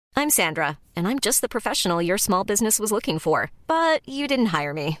I'm Sandra, and I'm just the professional your small business was looking for. But you didn't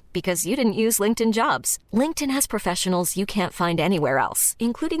hire me because you didn't use LinkedIn Jobs. LinkedIn has professionals you can't find anywhere else,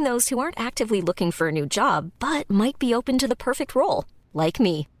 including those who aren't actively looking for a new job, but might be open to the perfect role, like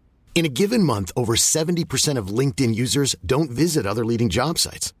me. In a given month, over 70% of LinkedIn users don't visit other leading job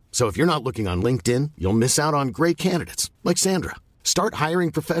sites. So if you're not looking on LinkedIn, you'll miss out on great candidates like Sandra. Start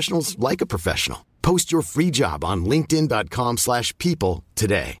hiring professionals like a professional. Post your free job on linkedin.com/people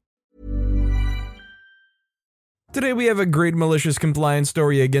today. Today we have a great malicious compliance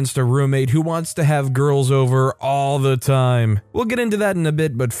story against a roommate who wants to have girls over all the time. We'll get into that in a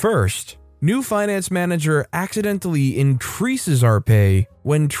bit, but first, new finance manager accidentally increases our pay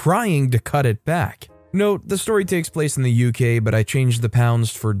when trying to cut it back. Note, the story takes place in the UK, but I changed the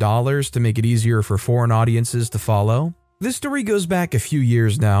pounds for dollars to make it easier for foreign audiences to follow. This story goes back a few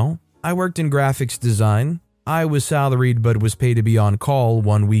years now. I worked in graphics design. I was salaried but was paid to be on call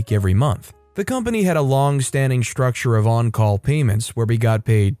 1 week every month. The company had a long-standing structure of on-call payments where we got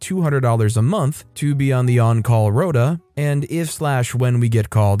paid $200 a month to be on the on-call rota, and if/when we get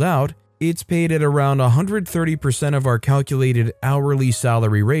called out, it's paid at around 130% of our calculated hourly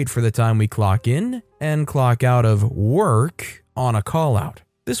salary rate for the time we clock in and clock out of work on a call-out.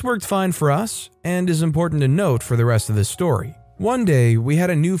 This worked fine for us and is important to note for the rest of the story. One day, we had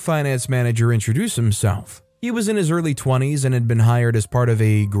a new finance manager introduce himself. He was in his early 20s and had been hired as part of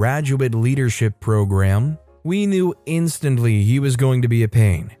a graduate leadership program. We knew instantly he was going to be a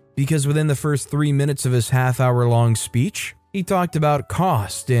pain, because within the first 3 minutes of his half-hour-long speech, he talked about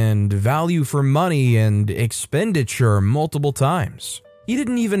cost and value for money and expenditure multiple times. He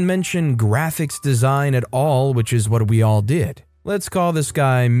didn't even mention graphics design at all, which is what we all did. Let's call this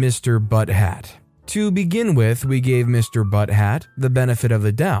guy Mr. Butthead. To begin with, we gave Mr. Butthead the benefit of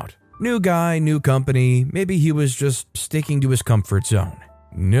the doubt. New guy, new company, maybe he was just sticking to his comfort zone.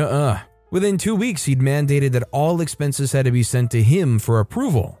 Nuh-uh. Within 2 weeks, he'd mandated that all expenses had to be sent to him for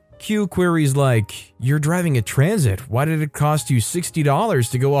approval. Cue queries like, "You're driving a Transit, why did it cost you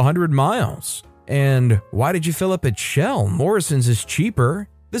 $60 to go 100 miles? And why did you fill up at Shell? Morrison's is cheaper."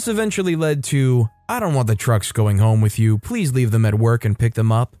 This eventually led to, "I don't want the trucks going home with you, please leave them at work and pick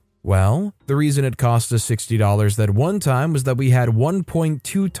them up." Well, the reason it cost us $60 that one time was that we had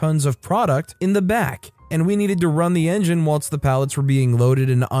 1.2 tons of product in the back, and we needed to run the engine whilst the pallets were being loaded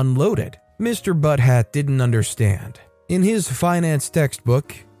and unloaded. Mr. Butthead didn't understand. In his finance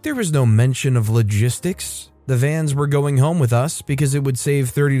textbook, there was no mention of logistics. The vans were going home with us because it would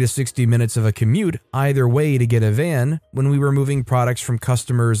save 30 to 60 minutes of a commute either way to get a van when we were moving products from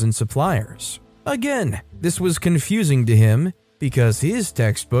customers and suppliers. Again, this was confusing to him because his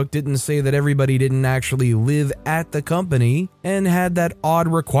textbook didn't say that everybody didn't actually live at the company and had that odd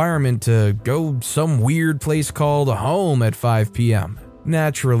requirement to go some weird place called home at 5 p.m.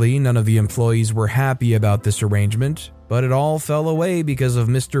 Naturally, none of the employees were happy about this arrangement, but it all fell away because of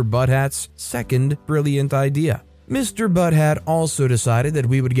Mr. Butthead's second brilliant idea. Mr. Butthead also decided that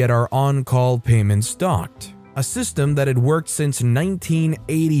we would get our on-call payments docked, a system that had worked since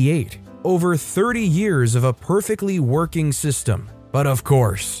 1988. Over 30 years of a perfectly working system. But of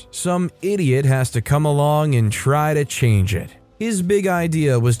course, some idiot has to come along and try to change it. His big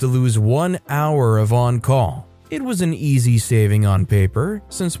idea was to lose 1 hour of on-call. It was an easy saving on paper,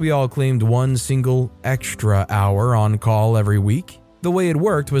 since we all claimed one single extra hour on call every week. The way it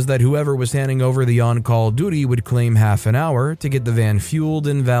worked was that whoever was handing over the on-call duty would claim half an hour to get the van fueled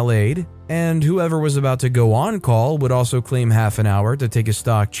and valeted, and whoever was about to go on call would also claim half an hour to take a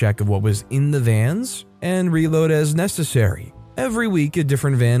stock check of what was in the vans and reload as necessary. Every week a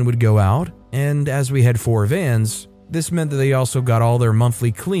different van would go out, and as we had 4 vans, this meant that they also got all their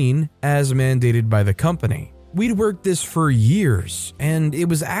monthly clean as mandated by the company. We'd worked this for years, and it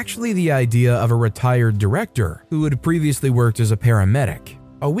was actually the idea of a retired director who had previously worked as a paramedic.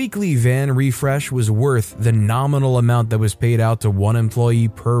 A weekly van refresh was worth the nominal amount that was paid out to one employee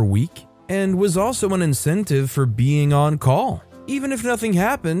per week, and was also an incentive for being on call. Even if nothing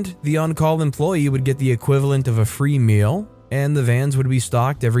happened, the on-call employee would get the equivalent of a free meal, and the vans would be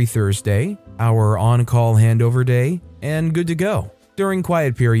stocked every Thursday, our on-call handover day, and good to go. During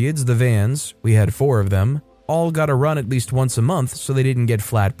quiet periods, the vans, we had 4 of them, all got a run at least once a month so they didn't get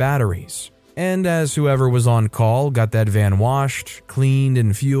flat batteries. And as whoever was on call got that van washed, cleaned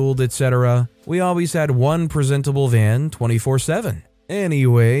and fueled, etc., we always had one presentable van 24/7.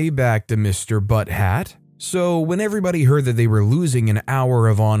 Anyway, back to Mr. Butthead. So when everybody heard that they were losing an hour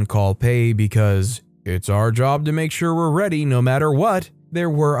of on-call pay because it's our job to make sure we're ready no matter what, there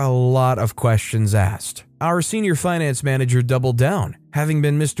were a lot of questions asked. Our senior finance manager doubled down. Having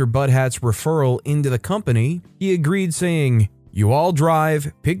been Mr. Butthead's referral into the company, he agreed saying, You all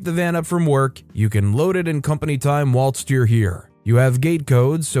drive, pick the van up from work, you can load it in company time whilst you're here. You have gate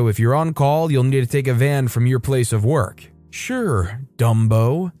codes, so if you're on call, you'll need to take a van from your place of work. Sure,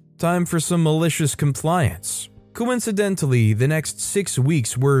 Dumbo. Time for some malicious compliance. Coincidentally, the next 6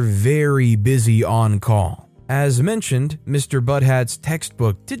 weeks were very busy on call. As mentioned, Mr. Butthead's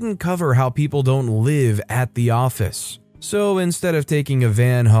textbook didn't cover how people don't live at the office. So instead of taking a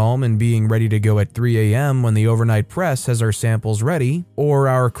van home and being ready to go at 3 a.m. when the overnight press has our samples ready, or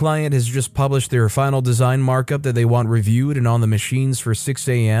our client has just published their final design markup that they want reviewed and on the machines for 6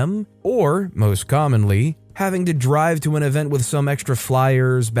 a.m., or, most commonly, having to drive to an event with some extra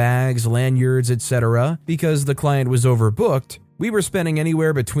flyers, bags, lanyards, etc. because the client was overbooked, we were spending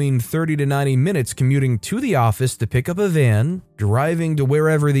anywhere between 30 to 90 minutes commuting to the office to pick up a van, driving to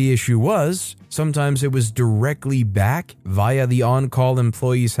wherever the issue was, sometimes it was directly back via the on-call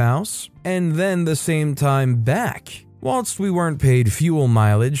employee's house, and then the same time back. Whilst we weren't paid fuel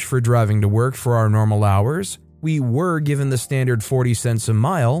mileage for driving to work for our normal hours, we were given the standard 40 cents a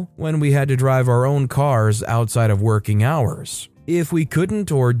mile when we had to drive our own cars outside of working hours. If we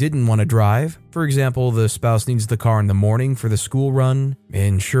couldn't or didn't want to drive, for example, the spouse needs the car in the morning for the school run,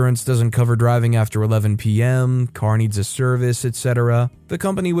 insurance doesn't cover driving after 11 p.m., car needs a service, etc., the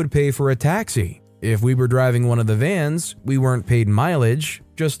company would pay for a taxi. If we were driving one of the vans, we weren't paid mileage,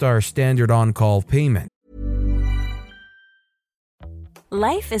 just our standard on-call payment.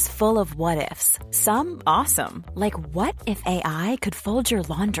 Life is full of what-ifs, some awesome, like what if AI could fold your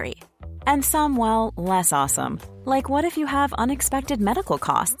laundry? And some, well, less awesome, like what if you have unexpected medical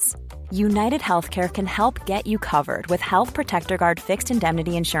costs? United Healthcare can help get you covered with Health Protector Guard fixed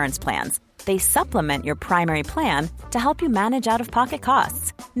indemnity insurance plans. They supplement your primary plan to help you manage out-of-pocket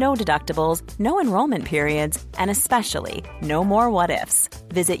costs. No deductibles, no enrollment periods, and especially no more what-ifs.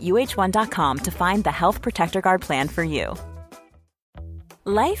 Visit uh1.com to find the Health Protector Guard plan for you.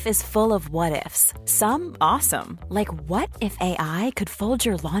 Life is full of what-ifs, some awesome, like what if AI could fold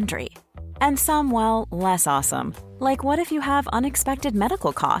your laundry? And some, well, less awesome, like what if you have unexpected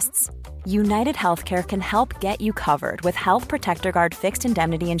medical costs? United Healthcare can help get you covered with Health Protector Guard fixed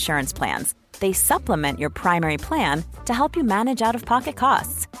indemnity insurance plans. They supplement your primary plan to help you manage out-of-pocket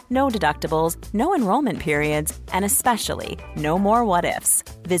costs. No deductibles, no enrollment periods, and especially no more what-ifs.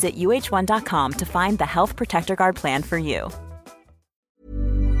 Visit uh1.com to find the Health Protector Guard plan for you.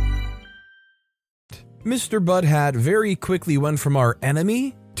 Mr. Butthead very quickly went from our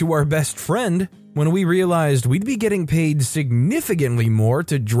enemy to our best friend when we realized we'd be getting paid significantly more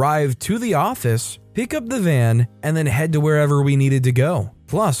to drive to the office, pick up the van, and then head to wherever we needed to go.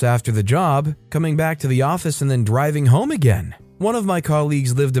 Plus, after the job, coming back to the office and then driving home again. One of my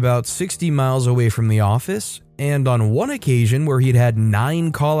colleagues lived about 60 miles away from the office, and on one occasion where he'd had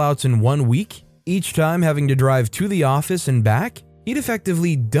 9 call-outs in 1 week, each time having to drive to the office and back, he'd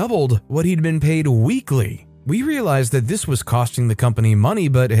effectively doubled what he'd been paid weekly. We realized that this was costing the company money,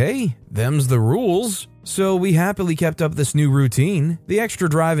 but hey, them's the rules. So we happily kept up this new routine. The extra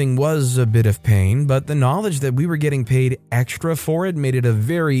driving was a bit of pain, but the knowledge that we were getting paid extra for it made it a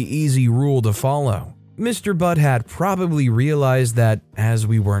very easy rule to follow. Mr. Butthead probably realized that, as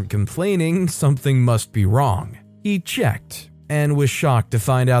we weren't complaining, something must be wrong. He checked and was shocked to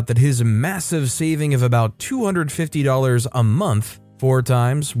find out that his massive saving of about $250 a month, 4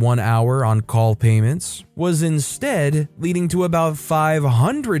 times 1 hour on call payments, was instead leading to about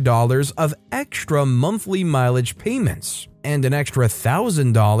 $500 of extra monthly mileage payments and an extra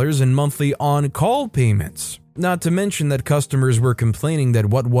 $1,000 in monthly on-call payments. Not to mention that customers were complaining that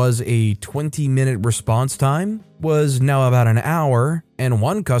what was a 20-minute response time was now about an hour, and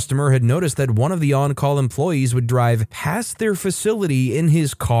one customer had noticed that one of the on-call employees would drive past their facility in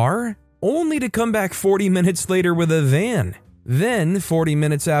his car, only to come back 40 minutes later with a van. Then, 40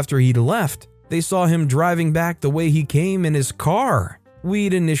 minutes after he'd left, they saw him driving back the way he came in his car.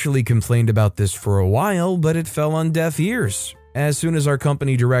 We'd initially complained about this for a while, but it fell on deaf ears. As soon as our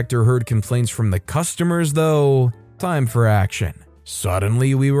company director heard complaints from the customers, though, time for action.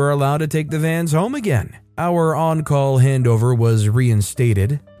 Suddenly, we were allowed to take the vans home again. Our on-call handover was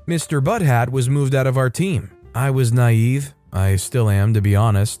reinstated. Mr. Butthead was moved out of our team. I was naive. I still am, to be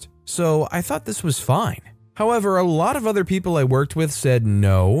honest. So I thought this was fine. However, a lot of other people I worked with said,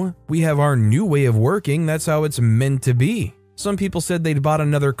 no, we have our new way of working, that's how it's meant to be. Some people said they'd bought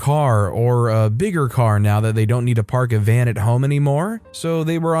another car or a bigger car now that they don't need to park a van at home anymore, so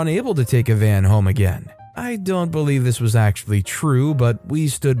they were unable to take a van home again. I don't believe this was actually true, but we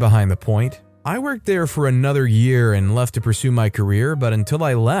stood behind the point. I worked there for another year and left to pursue my career, but until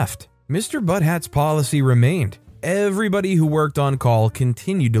I left, Mr. Butthead's policy remained. Everybody who worked on call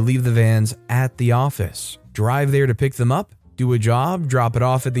continued to leave the vans at the office, drive there to pick them up, do a job, drop it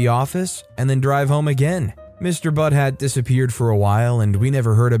off at the office, and then drive home again. Mr. Butthead disappeared for a while and we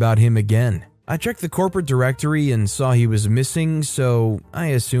never heard about him again. I checked the corporate directory and saw he was missing, so I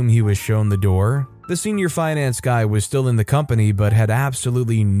assume he was shown the door. The senior finance guy was still in the company but had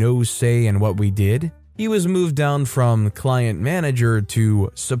absolutely no say in what we did. He was moved down from client manager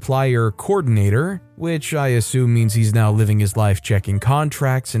to supplier coordinator, which I assume means he's now living his life checking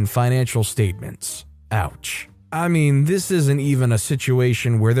contracts and financial statements. Ouch. I mean, this isn't even a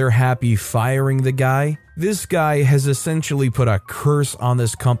situation where they're happy firing the guy. This guy has essentially put a curse on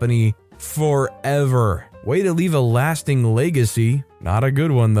this company forever. Way to leave a lasting legacy. Not a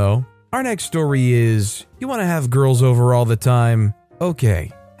good one though. Our next story is, you want to have girls over all the time?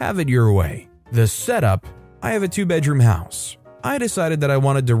 Okay, have it your way. The setup, I have a 2-bedroom house. I decided that I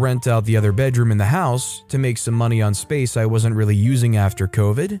wanted to rent out the other bedroom in the house to make some money on space I wasn't really using after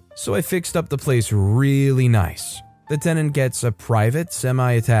COVID, so I fixed up the place really nice. The tenant gets a private,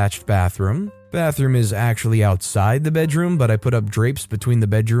 semi-attached bathroom. Bathroom is actually outside the bedroom, but I put up drapes between the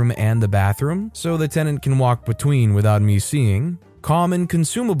bedroom and the bathroom, so the tenant can walk between without me seeing. Common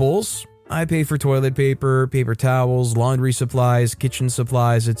consumables, I pay for toilet paper, paper towels, laundry supplies, kitchen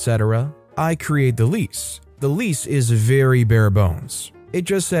supplies, etc. I create the lease. The lease is very bare bones. It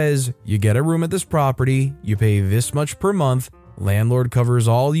just says, you get a room at this property, you pay this much per month, landlord covers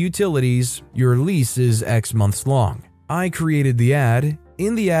all utilities, your lease is X months long. I created the ad.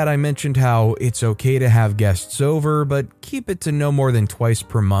 In the ad, I mentioned how it's okay to have guests over, but keep it to no more than twice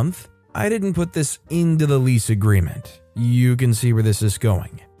per month. I didn't put this into the lease agreement. You can see where this is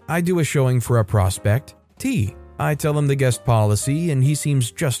going. I do a showing for a prospect, T. I tell him the guest policy and he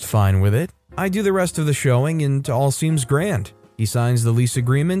seems just fine with it. I do the rest of the showing and all seems grand. He signs the lease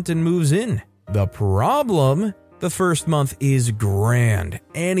agreement and moves in. The problem? The first month is grand.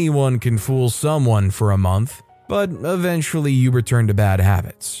 Anyone can fool someone for a month, but eventually you return to bad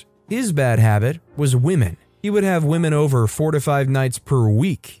habits. His bad habit was women. He would have women over 4 to 5 nights per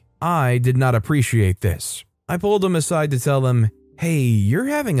week. I did not appreciate this. I pulled him aside to tell him, hey, you're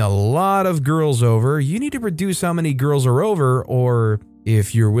having a lot of girls over. You need to reduce how many girls are over, or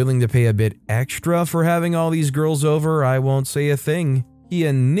if you're willing to pay a bit extra for having all these girls over, I won't say a thing. He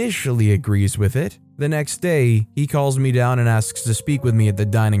initially agrees with it. The next day, he calls me down and asks to speak with me at the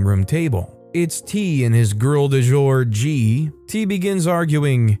dining room table. It's T and his girl du jour, G. T begins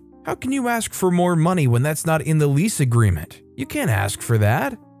arguing, how can you ask for more money when that's not in the lease agreement? You can't ask for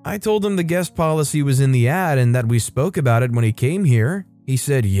that. I told him the guest policy was in the ad and that we spoke about it when he came here. He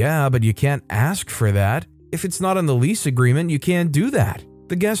said, yeah, but you can't ask for that. If it's not in the lease agreement, you can't do that.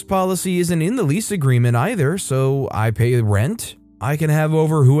 The guest policy isn't in the lease agreement either, so I pay rent. I can have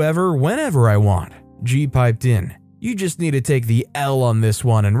over whoever, whenever I want. G piped in, you just need to take the L on this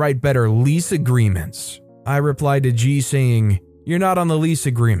one and write better lease agreements. I replied to G saying, you're not on the lease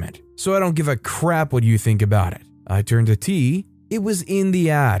agreement, so I don't give a crap what you think about it. I turned to T. It was in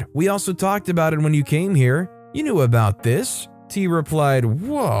the ad. We also talked about it when you came here. You knew about this. T replied,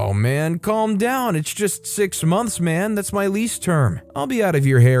 whoa, man, calm down. It's just 6 months, man. That's my lease term. I'll be out of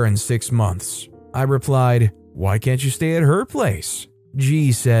your hair in 6 months. I replied, why can't you stay at her place?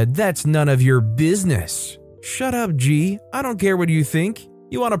 G said, that's none of your business. Shut up, G. I don't care what you think.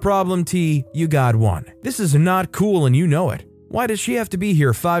 You want a problem, T? You got one. This is not cool and you know it. Why does she have to be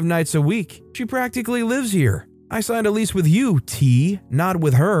here 5 nights a week? She practically lives here. I signed a lease with you, T, not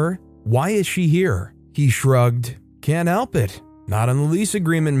with her. Why is she here? He shrugged. Can't help it. Not on the lease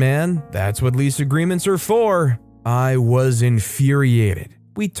agreement, man. That's what lease agreements are for. I was infuriated.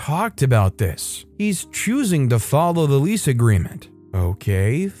 We talked about this. He's choosing to follow the lease agreement.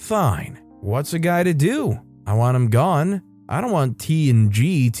 Okay, fine. What's a guy to do? I want him gone. I don't want T and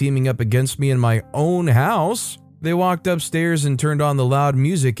G teaming up against me in my own house. They walked upstairs and turned on the loud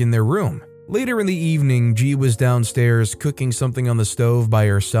music in their room. Later in the evening, G was downstairs cooking something on the stove by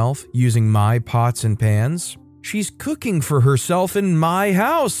herself using my pots and pans. She's cooking for herself in my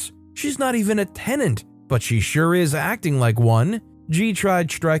house. She's not even a tenant, but she sure is acting like one. G tried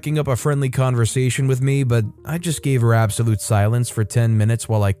striking up a friendly conversation with me, but I just gave her absolute silence for 10 minutes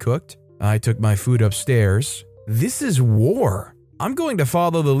while I cooked. I took my food upstairs. This is war. I'm going to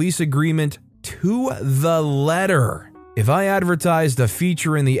follow the lease agreement to the letter. If I advertised a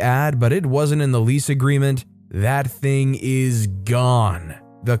feature in the ad, but it wasn't in the lease agreement, that thing is gone.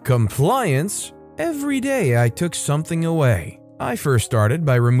 The compliance, every day I took something away. I first started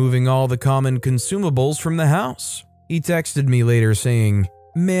by removing all the common consumables from the house. He texted me later saying,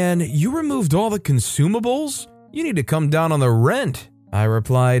 man, you removed all the consumables? You need to come down on the rent. I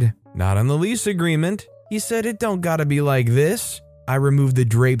replied, not on the lease agreement. He said, it don't gotta be like this. I removed the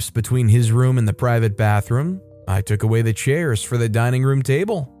drapes between his room and the private bathroom. I took away the chairs for the dining room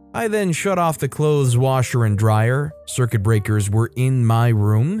table. I then shut off the clothes washer and dryer, circuit breakers were in my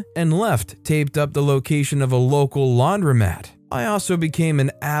room, and taped up the location of a local laundromat. I also became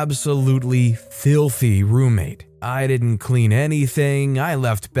an absolutely filthy roommate. I didn't clean anything, I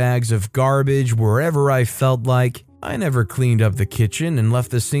left bags of garbage wherever I felt like. I never cleaned up the kitchen and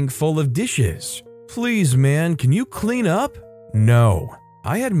left the sink full of dishes. Please, man, can you clean up? No.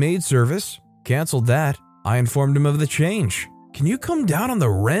 I had maid service, canceled that. I informed him of the change. Can you come down on the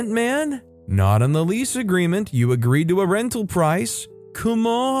rent, man? Not on the lease agreement, you agreed to a rental price. Come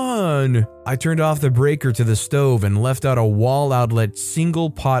on. I turned off the breaker to the stove and left out a wall outlet single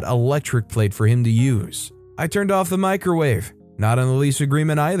pot electric plate for him to use. I turned off the microwave. Not on the lease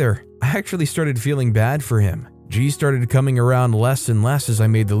agreement either. I actually started feeling bad for him. G started coming around less and less as I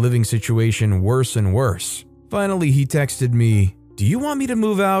made the living situation worse and worse. Finally, he texted me, "Do you want me to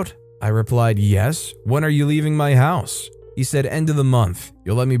move out?" I replied, "Yes. When are you leaving my house?" He said, "End of the month.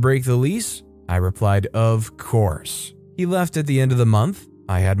 You'll let me break the lease?" I replied, "Of course." He left at the end of the month.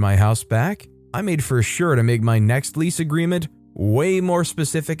 I had my house back. I made for sure to make my next lease agreement way more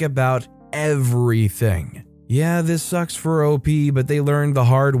specific about everything. Yeah, this sucks for OP, but they learned the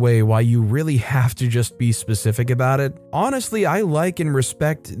hard way why you really have to just be specific about it. Honestly, I like and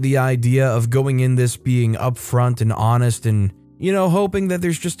respect the idea of going in this being upfront and honest and, hoping that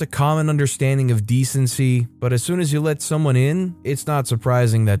there's just a common understanding of decency. But as soon as you let someone in, it's not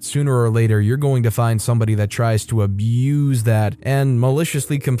surprising that sooner or later you're going to find somebody that tries to abuse that and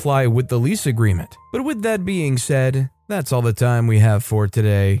maliciously comply with the lease agreement. But with that being said, that's all the time we have for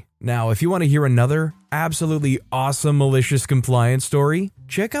today. Now, if you want to hear another absolutely awesome malicious compliance story,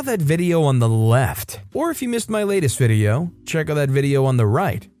 check out that video on the left. Or if you missed my latest video, check out that video on the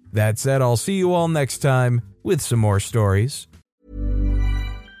right. That said, I'll see you all next time with some more stories.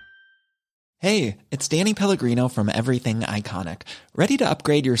 Hey, it's Danny Pellegrino from Everything Iconic. Ready to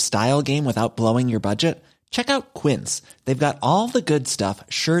upgrade your style game without blowing your budget? Check out Quince. They've got all the good stuff,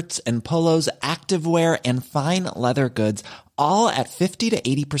 shirts and polos, activewear, and fine leather goods, all at 50 to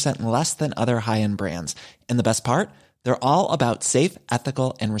 80% less than other high-end brands. And the best part? They're all about safe,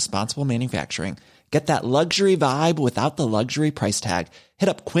 ethical, and responsible manufacturing. Get that luxury vibe without the luxury price tag. Hit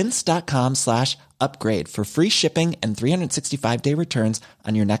up quince.com/upgrade for free shipping and 365-day returns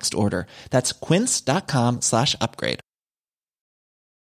on your next order. That's quince.com/upgrade.